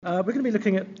We're going to be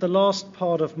looking at the last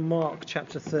part of Mark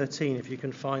chapter 13. If you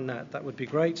can find that, that would be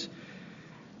great.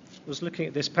 I was looking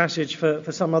at this passage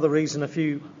for some other reason a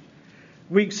few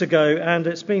weeks ago, and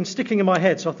it's been sticking in my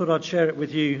head, so I thought I'd share it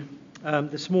with you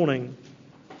this morning.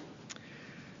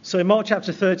 So Mark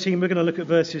chapter 13, we're going to look at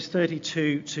verses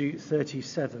 32 to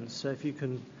 37. So if you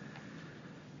can...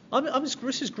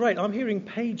 this is great. I'm hearing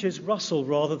pages rustle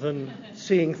rather than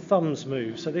seeing thumbs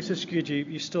move. So this is good.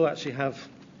 You still actually have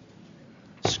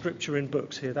scripture in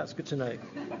books here. That's good to know.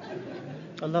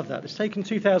 I love that. It's taken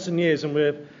 2,000 years and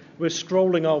we're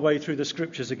scrolling our way through the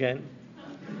scriptures again.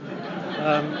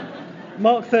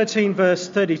 Mark 13 verse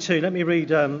 32. Let me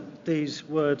read these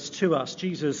words to us.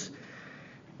 Jesus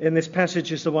in this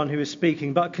passage is the one who is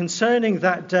speaking. But concerning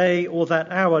that day or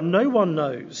that hour, no one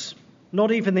knows,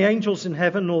 not even the angels in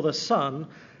heaven nor the Son,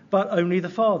 but only the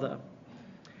Father.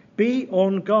 Be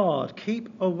on guard, keep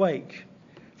awake,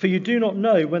 for you do not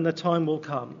know when the time will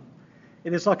come.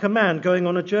 It is like a man going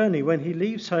on a journey when he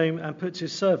leaves home and puts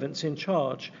his servants in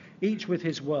charge, each with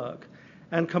his work,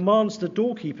 and commands the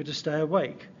doorkeeper to stay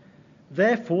awake.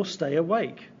 Therefore stay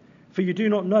awake, for you do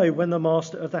not know when the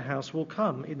master of the house will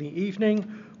come, in the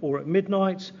evening, or at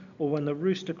midnight, or when the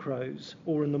rooster crows,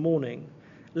 or in the morning,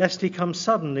 lest he come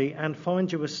suddenly and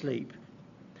find you asleep.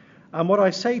 And what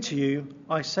I say to you,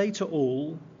 I say to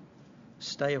all,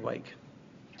 stay awake.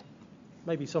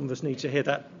 Maybe some of us need to hear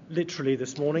that literally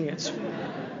this morning. It's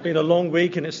been a long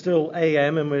week and it's still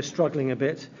AM and we're struggling a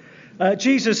bit.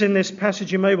 Jesus in this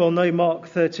passage, you may well know, Mark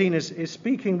 13, is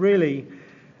speaking really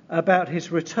about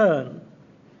his return,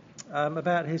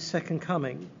 about his second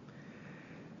coming.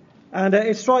 And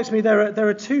it strikes me there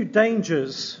are two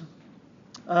dangers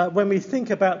when we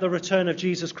think about the return of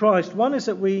Jesus Christ. One is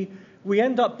that we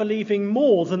end up believing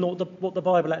more than what the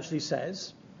Bible actually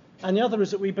says. And the other is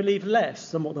that we believe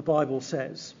less than what the Bible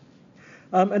says.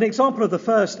 An example of the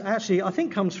first, actually, I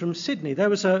think comes from Sydney. There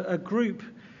was a group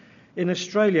in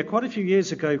Australia quite a few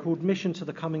years ago called Mission to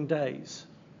the Coming Days.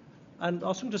 And I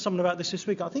was talking to someone about this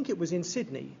week. I think it was in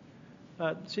Sydney.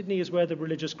 Sydney is where the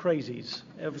religious crazies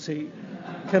obviously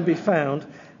can be found.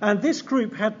 And this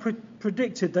group had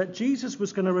predicted that Jesus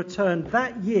was going to return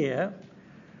that year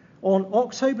on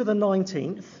October the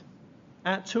 19th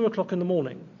at 2 o'clock in the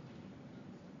morning.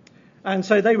 And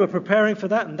so they were preparing for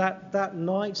that, and that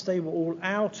night they were all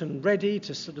out and ready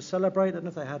to sort of celebrate. I don't know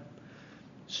if they had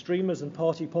streamers and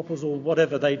party poppers or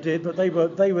whatever they did, but they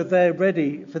were there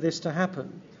ready for this to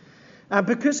happen. And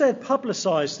because they had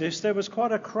publicised this, there was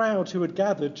quite a crowd who had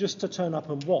gathered just to turn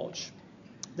up and watch.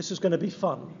 This was going to be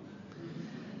fun.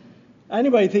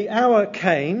 Anyway, the hour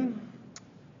came,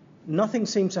 nothing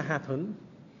seemed to happen,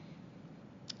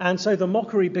 and so the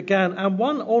mockery began. And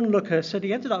one onlooker said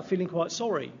he ended up feeling quite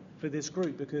sorry for this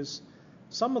group because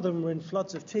some of them were in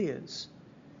floods of tears.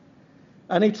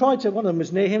 And he tried to, one of them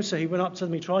was near him, so he went up to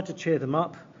them, he tried to cheer them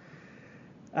up.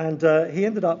 And he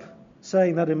ended up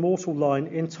saying that immortal line,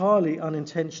 entirely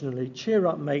unintentionally, cheer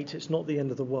up, mate, it's not the end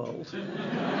of the world.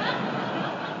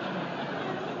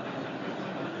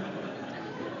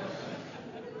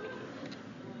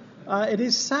 It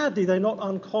is sadly, though, not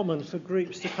uncommon for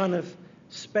groups to kind of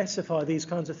specify these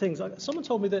kinds of things. Someone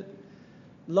told me that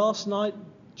last night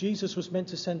Jesus was meant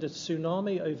to send a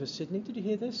tsunami over Sydney. Did you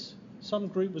hear this? Some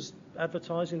group was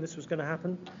advertising this was going to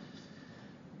happen.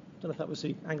 I don't know if that was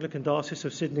the Anglican Diocese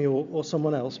of Sydney or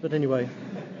someone else, but anyway.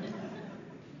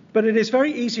 But it is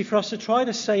very easy for us to try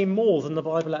to say more than the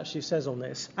Bible actually says on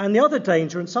this. And the other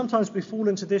danger, and sometimes we fall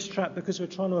into this trap because we're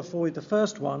trying to avoid the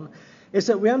first one, is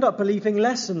that we end up believing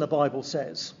less than the Bible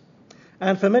says.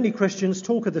 And for many Christians,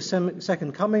 talk of the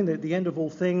second coming, the end of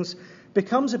all things,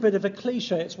 becomes a bit of a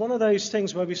cliche. It's one of those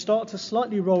things where we start to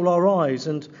slightly roll our eyes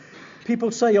and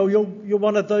people say, oh, you're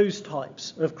one of those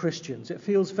types of Christians. It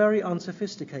feels very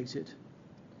unsophisticated.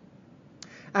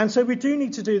 And so we do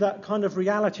need to do that kind of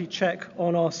reality check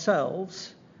on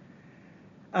ourselves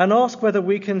and ask whether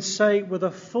we can say with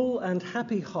a full and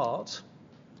happy heart,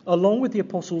 along with the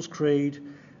Apostles' Creed,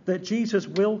 that Jesus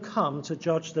will come to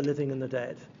judge the living and the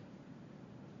dead.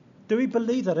 Do we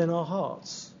believe that in our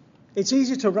hearts? It's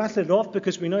easy to rattle it off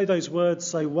because we know those words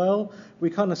so well. We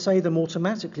kind of say them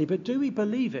automatically. But do we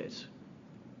believe it?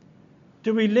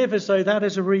 Do we live as though that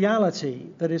is a reality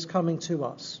that is coming to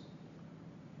us?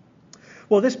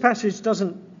 Well, this passage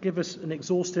doesn't give us an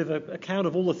exhaustive account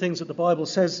of all the things that the Bible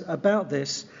says about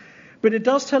this. But it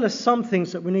does tell us some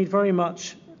things that we need very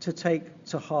much to take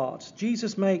to heart.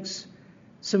 Jesus makes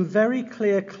some very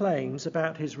clear claims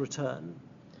about his return.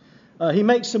 He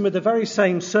makes them with the very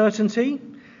same certainty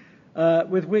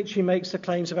with which he makes the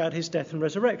claims about his death and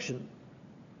resurrection.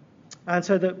 And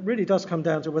so that really does come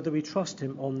down to whether we trust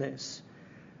him on this.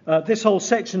 This whole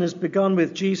section has begun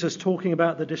with Jesus talking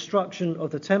about the destruction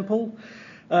of the temple.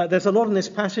 There's a lot in this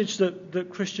passage that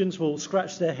Christians will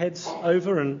scratch their heads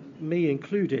over, and me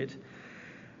included.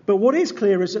 But what is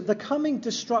clear is that the coming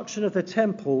destruction of the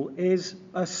temple is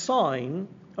a sign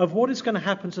of what is going to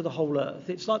happen to the whole earth.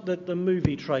 It's like the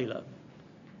movie trailer.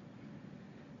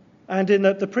 And in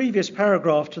the previous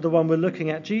paragraph to the one we're looking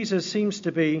at, Jesus seems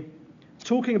to be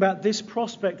talking about this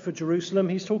prospect for Jerusalem.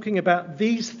 He's talking about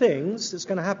these things that's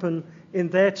going to happen in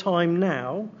their time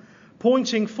now,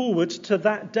 pointing forward to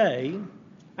that day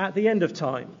at the end of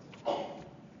time.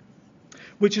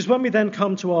 Which is when we then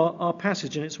come to our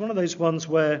passage, and it's one of those ones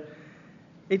where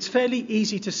it's fairly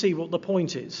easy to see what the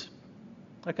point is.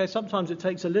 Okay, sometimes it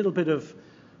takes a little bit of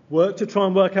work to try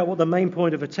and work out what the main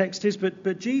point of a text is,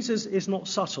 but Jesus is not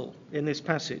subtle in this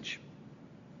passage.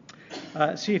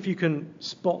 See if you can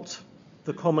spot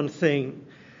the common theme.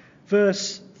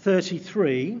 Verse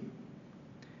 33,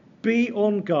 be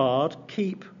on guard,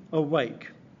 keep awake.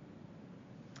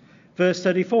 Verse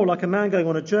 34, like a man going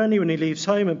on a journey when he leaves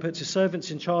home and puts his servants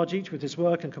in charge, each with his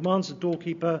work, and commands the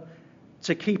doorkeeper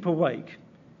to keep awake.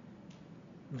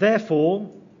 Therefore,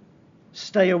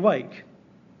 stay awake.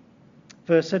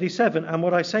 Verse 37, and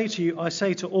what I say to you, I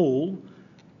say to all,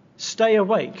 stay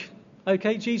awake.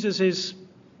 Okay, Jesus is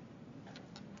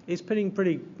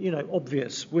pretty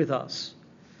obvious with us.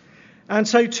 And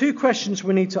so 2 questions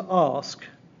we need to ask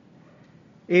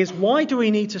is, why do we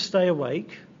need to stay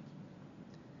awake?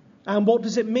 And what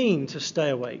does it mean to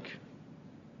stay awake?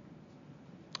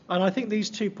 And I think these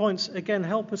 2 points, again,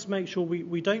 help us make sure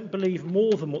we don't believe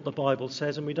more than what the Bible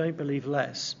says and we don't believe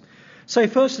less. So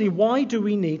firstly, why do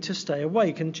we need to stay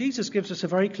awake? And Jesus gives us a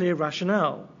very clear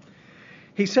rationale.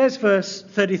 He says, verse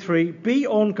 33, be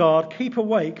on guard, keep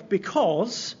awake,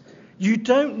 because you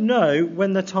don't know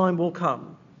when the time will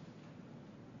come.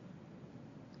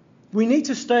 We need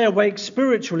to stay awake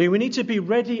spiritually. We need to be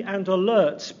ready and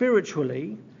alert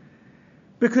spiritually,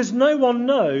 because no one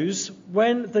knows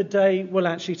when the day will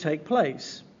actually take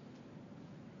place.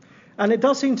 And it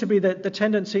does seem to be the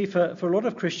tendency for a lot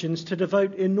of Christians to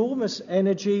devote enormous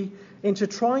energy into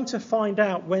trying to find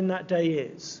out when that day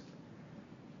is.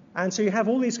 And so you have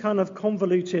all these kind of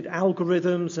convoluted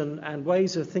algorithms and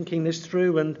ways of thinking this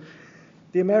through. And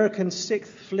the American 6th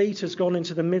Fleet has gone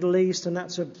into the Middle East, and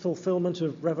that's a fulfillment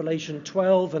of Revelation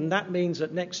 12. And that means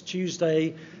that next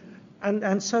Tuesday...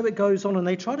 And so it goes on, and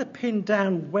they try to pin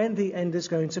down when the end is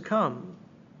going to come.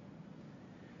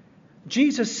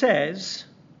 Jesus says,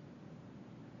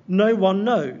 no one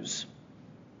knows.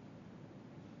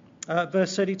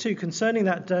 Verse 32, concerning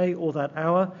that day or that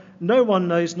hour, no one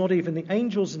knows, not even the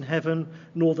angels in heaven,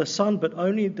 nor the Son, but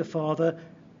only the Father.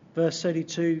 Verse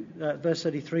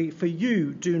 33, for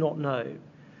you do not know.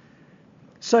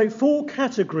 So 4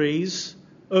 categories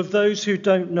of those who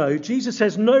don't know. Jesus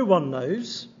says no one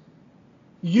knows.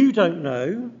 You don't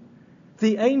know,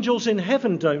 the angels in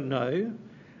heaven don't know,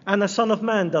 and the Son of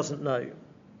Man doesn't know.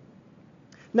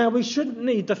 Now, we shouldn't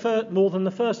need more than the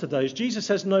first of those. Jesus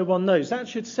says no one knows. That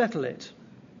should settle it.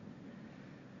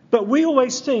 But we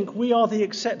always think we are the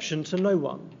exception to no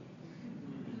one.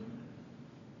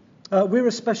 We're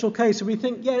a special case, and we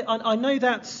think, yeah, I know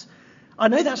that's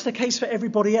the case for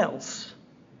everybody else.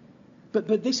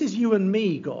 But this is you and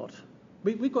me, God.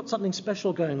 We've got something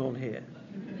special going on here.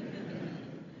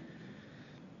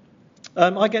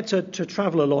 I get to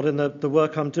travel a lot in the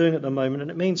work I'm doing at the moment,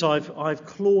 and it means I've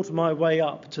clawed my way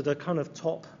up to the kind of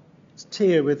top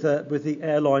tier with the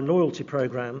airline loyalty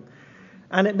program,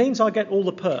 and it means I get all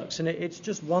the perks, and it's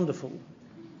just wonderful.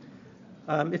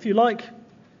 If you like,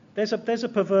 there's a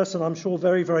perverse and I'm sure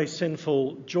very, very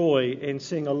sinful joy in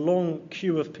seeing a long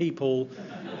queue of people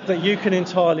that you can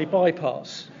entirely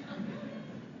bypass.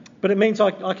 But it means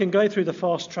I can go through the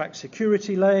fast-track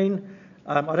security lane.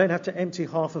 I don't have to empty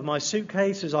half of my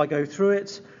suitcase as I go through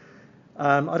it.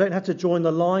 I don't have to join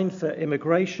the line for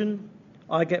immigration.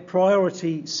 I get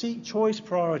priority seat choice,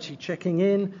 priority checking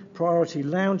in, priority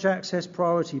lounge access,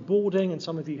 priority boarding, and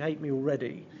some of you hate me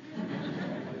already.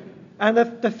 And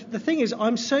the thing is,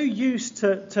 I'm so used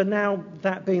to now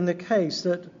that being the case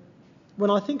that when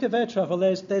I think of air travel,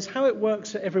 there's how it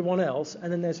works for everyone else,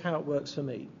 and then there's how it works for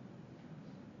me.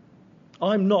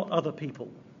 I'm not other people.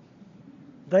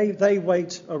 They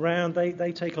wait around,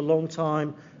 they take a long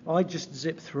time, I just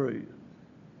zip through.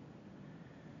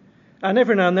 And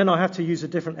every now and then I have to use a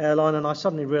different airline, and I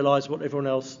suddenly realise what everyone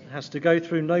else has to go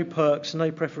through. No perks,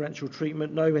 no preferential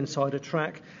treatment, no insider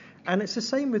track. And it's the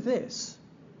same with this.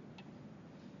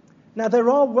 Now, there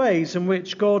are ways in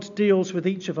which God deals with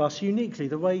each of us uniquely.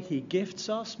 The way he gifts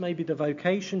us, maybe the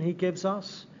vocation he gives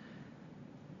us.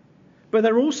 But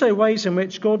there are also ways in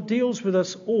which God deals with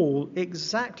us all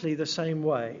exactly the same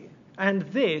way. And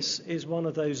this is one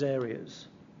of those areas.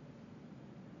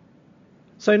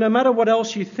 So no matter what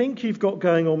else you think you've got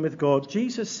going on with God,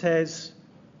 Jesus says,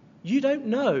 you don't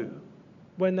know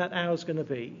when that hour's going to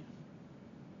be.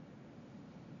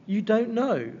 You don't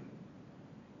know.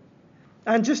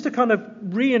 And just to kind of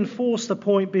reinforce the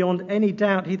point beyond any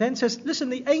doubt, he then says, listen,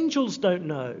 the angels don't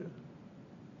know.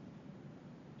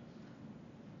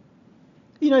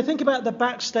 You know, think about the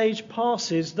backstage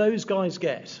passes those guys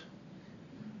get.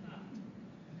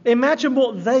 Imagine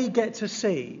what they get to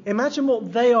see. Imagine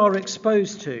what they are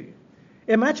exposed to.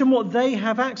 Imagine what they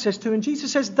have access to. And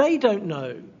Jesus says they don't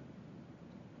know.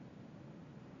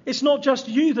 It's not just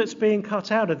you that's being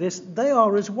cut out of this. They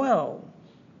are as well.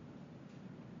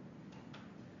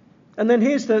 And then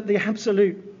here's the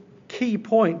absolute key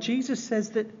point. Jesus says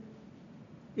that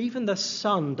even the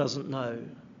Son doesn't know.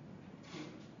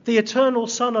 The eternal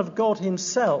Son of God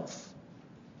himself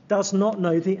does not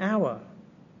know the hour.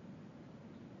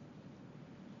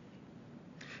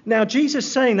 Now,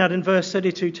 Jesus saying that in verse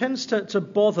 32 tends to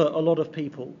bother a lot of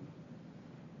people.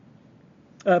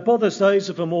 Bothers those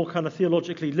of a more kind of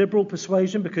theologically liberal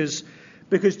persuasion because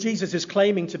Jesus is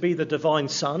claiming to be the divine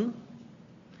Son.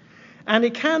 And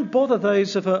it can bother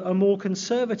those of a more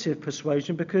conservative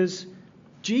persuasion because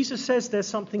Jesus says there's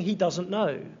something he doesn't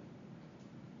know.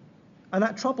 And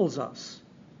that troubles us.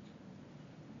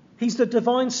 He's the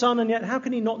divine Son, and yet how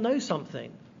can he not know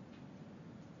something?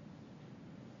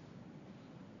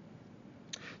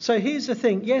 So here's the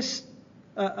thing. Yes,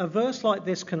 a verse like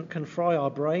this can fry our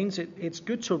brains. It's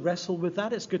good to wrestle with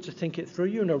that. It's good to think it through.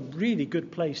 You're in a really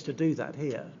good place to do that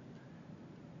here.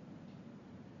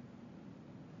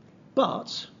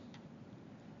 But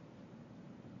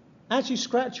as you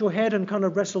scratch your head and kind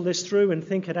of wrestle this through and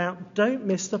think it out, don't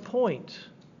miss the point.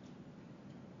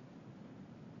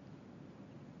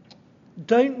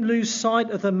 Don't lose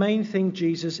sight of the main thing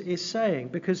Jesus is saying,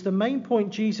 because the main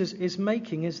point Jesus is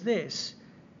making is this.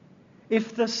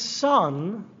 If the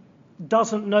Son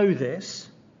doesn't know this,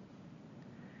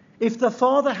 if the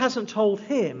Father hasn't told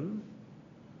him,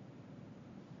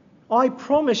 I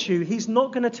promise you he's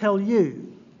not going to tell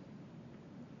you.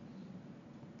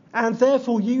 And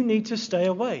therefore you need to stay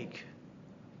awake.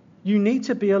 You need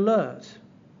to be alert.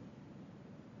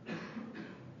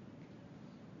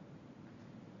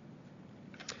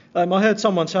 I heard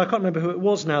someone say, I can't remember who it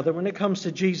was now, that when it comes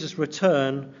to Jesus'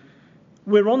 return,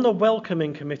 we're on the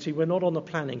welcoming committee, we're not on the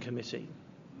planning committee.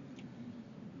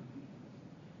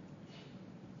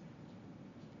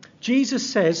 Jesus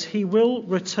says he will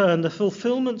return, the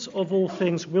fulfillment of all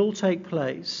things will take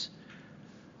place.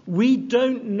 We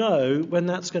don't know when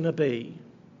that's going to be.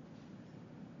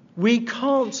 We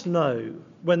can't know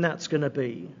when that's going to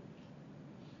be.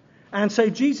 And so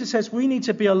Jesus says we need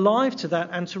to be alive to that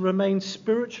and to remain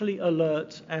spiritually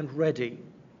alert and ready.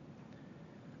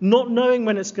 Not knowing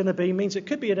when it's going to be means it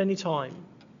could be at any time.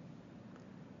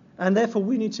 And therefore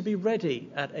we need to be ready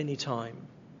at any time.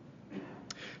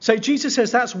 So Jesus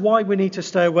says that's why we need to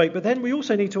stay awake. But then we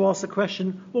also need to ask the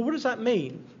question, well, what does that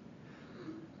mean?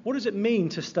 What does it mean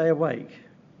to stay awake?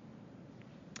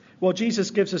 Well,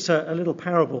 Jesus gives us a little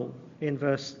parable in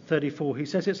verse 34. He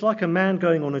says it's like a man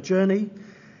going on a journey.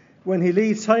 When he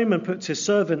leaves home and puts his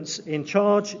servants in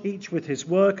charge, each with his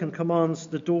work, and commands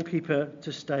the doorkeeper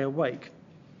to stay awake.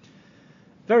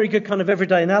 Very good kind of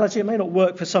everyday analogy. It may not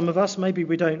work for some of us. Maybe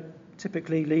we don't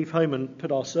typically leave home and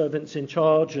put our servants in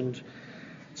charge and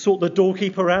sort the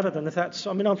doorkeeper out. I don't know if that's...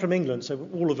 I'm from England, so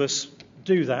all of us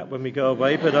do that when we go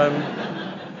away, but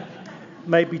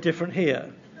maybe different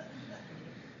here.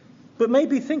 But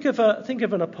maybe think of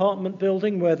an apartment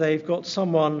building where they've got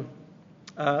someone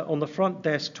on the front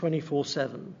desk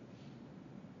 24/7.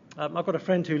 I've got a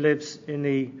friend who lives in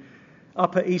the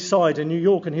Upper East Side in New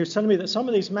York, and he was telling me that some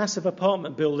of these massive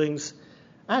apartment buildings,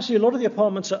 actually a lot of the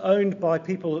apartments are owned by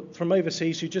people from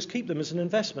overseas who just keep them as an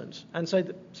investment. And so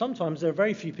sometimes there are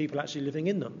very few people actually living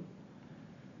in them.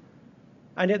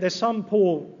 And yet there's some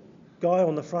poor guy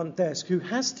on the front desk who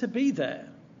has to be there.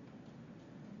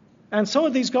 And some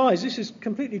of these guys, this is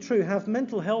completely true, have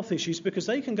mental health issues because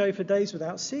they can go for days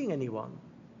without seeing anyone.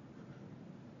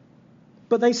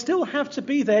 But they still have to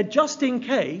be there just in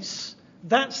case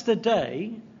that's the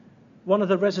day one of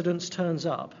the residents turns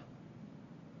up.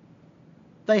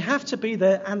 They have to be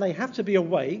there, and they have to be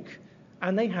awake,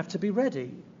 and they have to be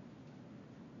ready.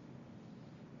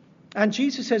 And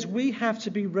Jesus says we have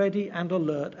to be ready and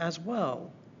alert as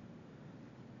well.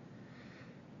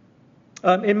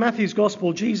 In Matthew's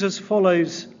Gospel, Jesus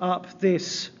follows up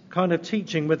this kind of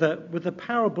teaching with a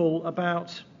parable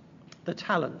about the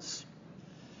talents.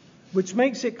 which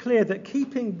makes it clear that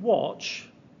keeping watch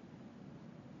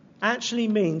actually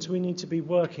means we need to be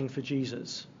working for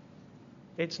Jesus.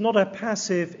 It's not a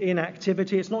passive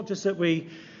inactivity. It's not just that we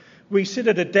sit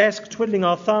at a desk twiddling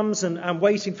our thumbs and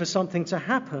waiting for something to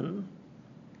happen.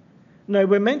 No,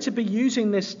 we're meant to be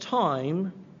using this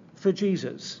time for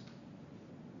Jesus.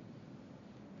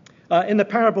 In the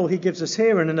parable he gives us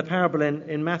here and in the parable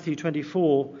in Matthew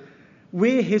 24,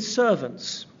 we're his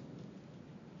servants.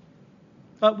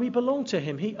 We belong to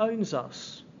him. He owns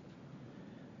us.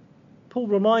 Paul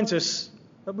reminds us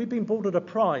that we've been bought at a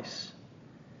price.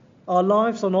 Our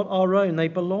lives are not our own. They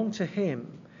belong to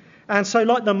him. And so,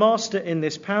 like the master in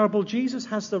this parable, Jesus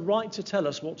has the right to tell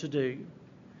us what to do.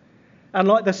 And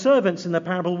like the servants in the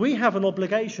parable, we have an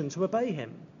obligation to obey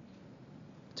him,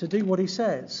 to do what he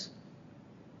says.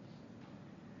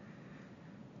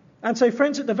 And so,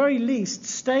 friends, at the very least,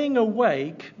 staying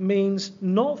awake means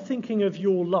not thinking of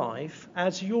your life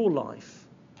as your life.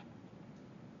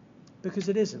 Because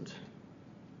it isn't.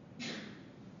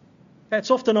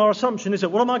 That's often our assumption, isn't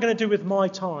it? What am I going to do with my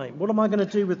time? What am I going to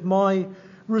do with my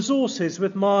resources,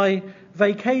 with my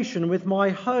vacation, with my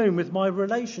home, with my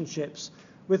relationships,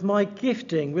 with my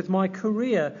gifting, with my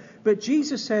career? But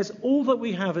Jesus says all that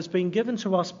we have has been given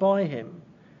to us by him.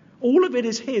 All of it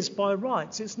is his by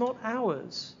rights. It's not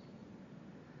ours.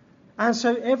 And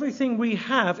so everything we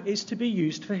have is to be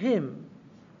used for him,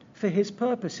 for his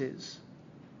purposes.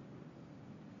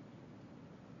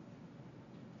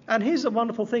 And here's the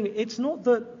wonderful thing. It's not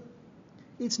that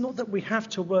we have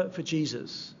to work for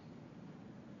Jesus.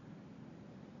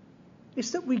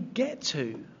 It's that we get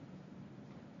to.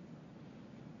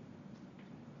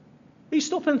 You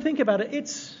stop and think about it.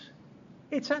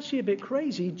 It's actually a bit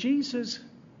crazy. Jesus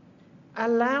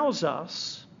allows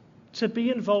us to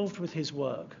be involved with his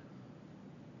work.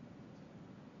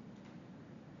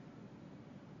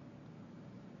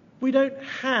 We don't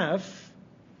have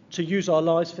to use our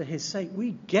lives for his sake.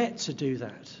 We get to do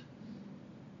that.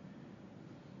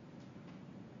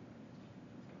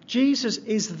 Jesus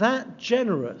is that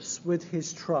generous with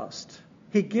his trust.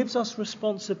 He gives us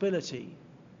responsibility.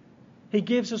 He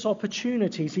gives us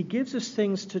opportunities. He gives us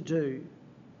things to do.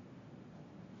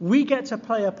 We get to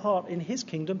play a part in his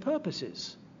kingdom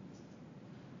purposes.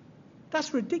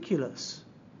 That's ridiculous.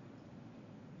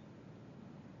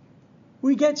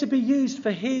 We get to be used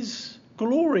for his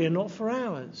glory and not for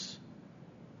ours.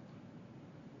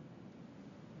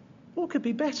 What could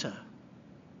be better?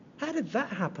 How did that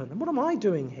happen? And what am I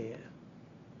doing here?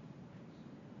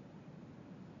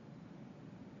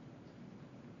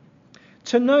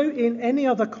 To know in any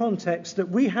other context that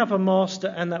we have a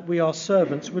master and that we are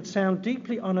servants would sound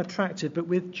deeply unattractive, but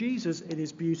with Jesus it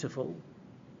is beautiful.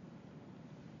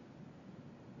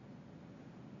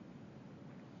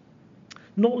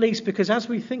 Not least because as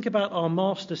we think about our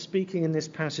master speaking in this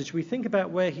passage, we think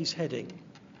about where he's heading.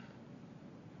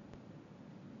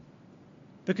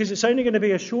 Because it's only going to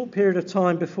be a short period of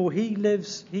time before he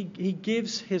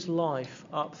gives his life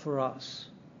up for us.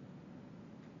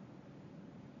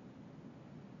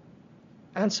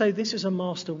 And so this is a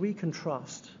master we can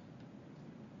trust.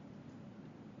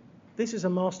 This is a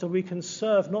master we can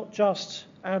serve not just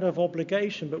out of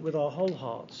obligation, but with our whole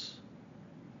hearts,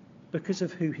 because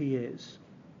of who he is.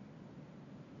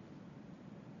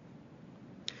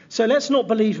 So let's not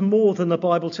believe more than the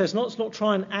Bible says. Let's not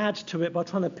try and add to it by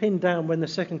trying to pin down when the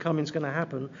second coming is going to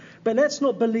happen. But let's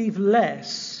not believe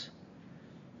less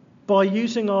by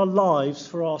using our lives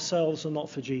for ourselves and not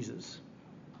for Jesus.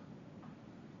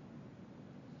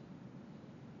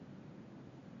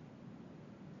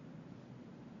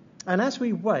 And as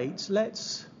we wait,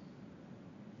 let's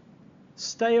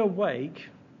stay awake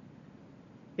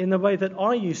in the way that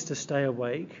I used to stay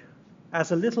awake as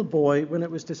a little boy when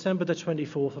it was December the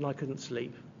 24th and I couldn't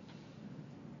sleep.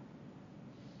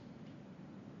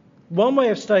 One way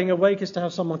of staying awake is to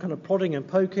have someone kind of prodding and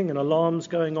poking and alarms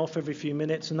going off every few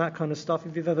minutes and that kind of stuff.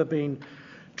 If you've ever been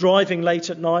driving late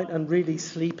at night and really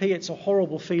sleepy, it's a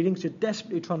horrible feeling because you're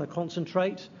desperately trying to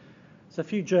concentrate. There's a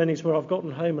few journeys where I've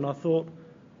gotten home and I thought,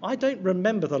 I don't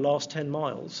remember the last 10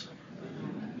 miles.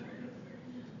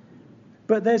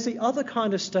 But there's the other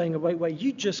kind of staying awake where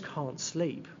you just can't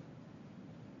sleep.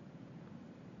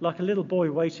 Like a little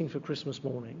boy waiting for Christmas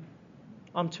morning.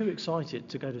 I'm too excited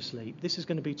to go to sleep. This is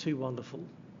going to be too wonderful.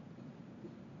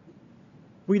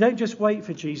 We don't just wait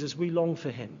for Jesus, we long for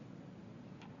him.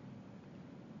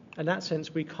 In that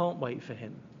sense, we can't wait for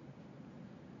him.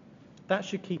 That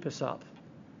should keep us up,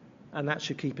 and that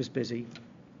should keep us busy.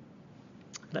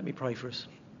 Let me pray for us.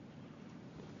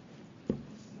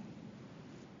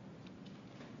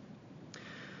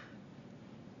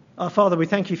 Our Father, we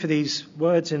thank you for these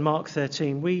words in Mark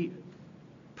 13. We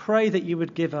pray that you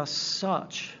would give us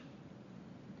such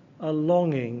a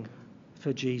longing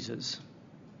for Jesus,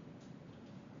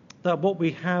 that what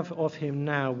we have of him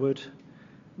now would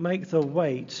make the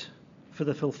wait for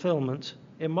the fulfillment,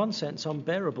 in one sense,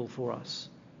 unbearable for us.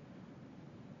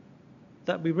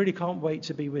 That we really can't wait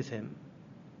to be with him.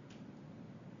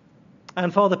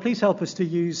 And Father, please help us to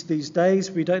use these days.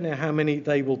 We don't know how many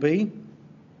they will be,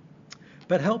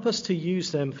 but help us to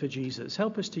use them for Jesus.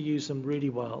 Help us to use them really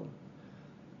well.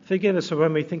 Forgive us for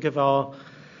when we think of our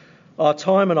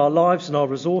time and our lives and our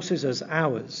resources as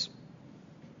ours.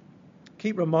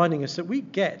 Keep reminding us that we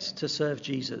get to serve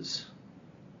Jesus.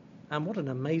 And what an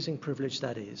amazing privilege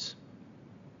that is.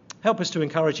 Help us to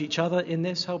encourage each other in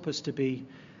this. Help us to be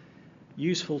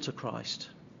useful to Christ.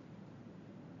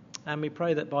 And we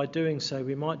pray that by doing so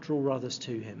we might draw others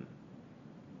to him.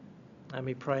 And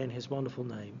we pray in his wonderful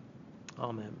name.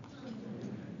 Amen.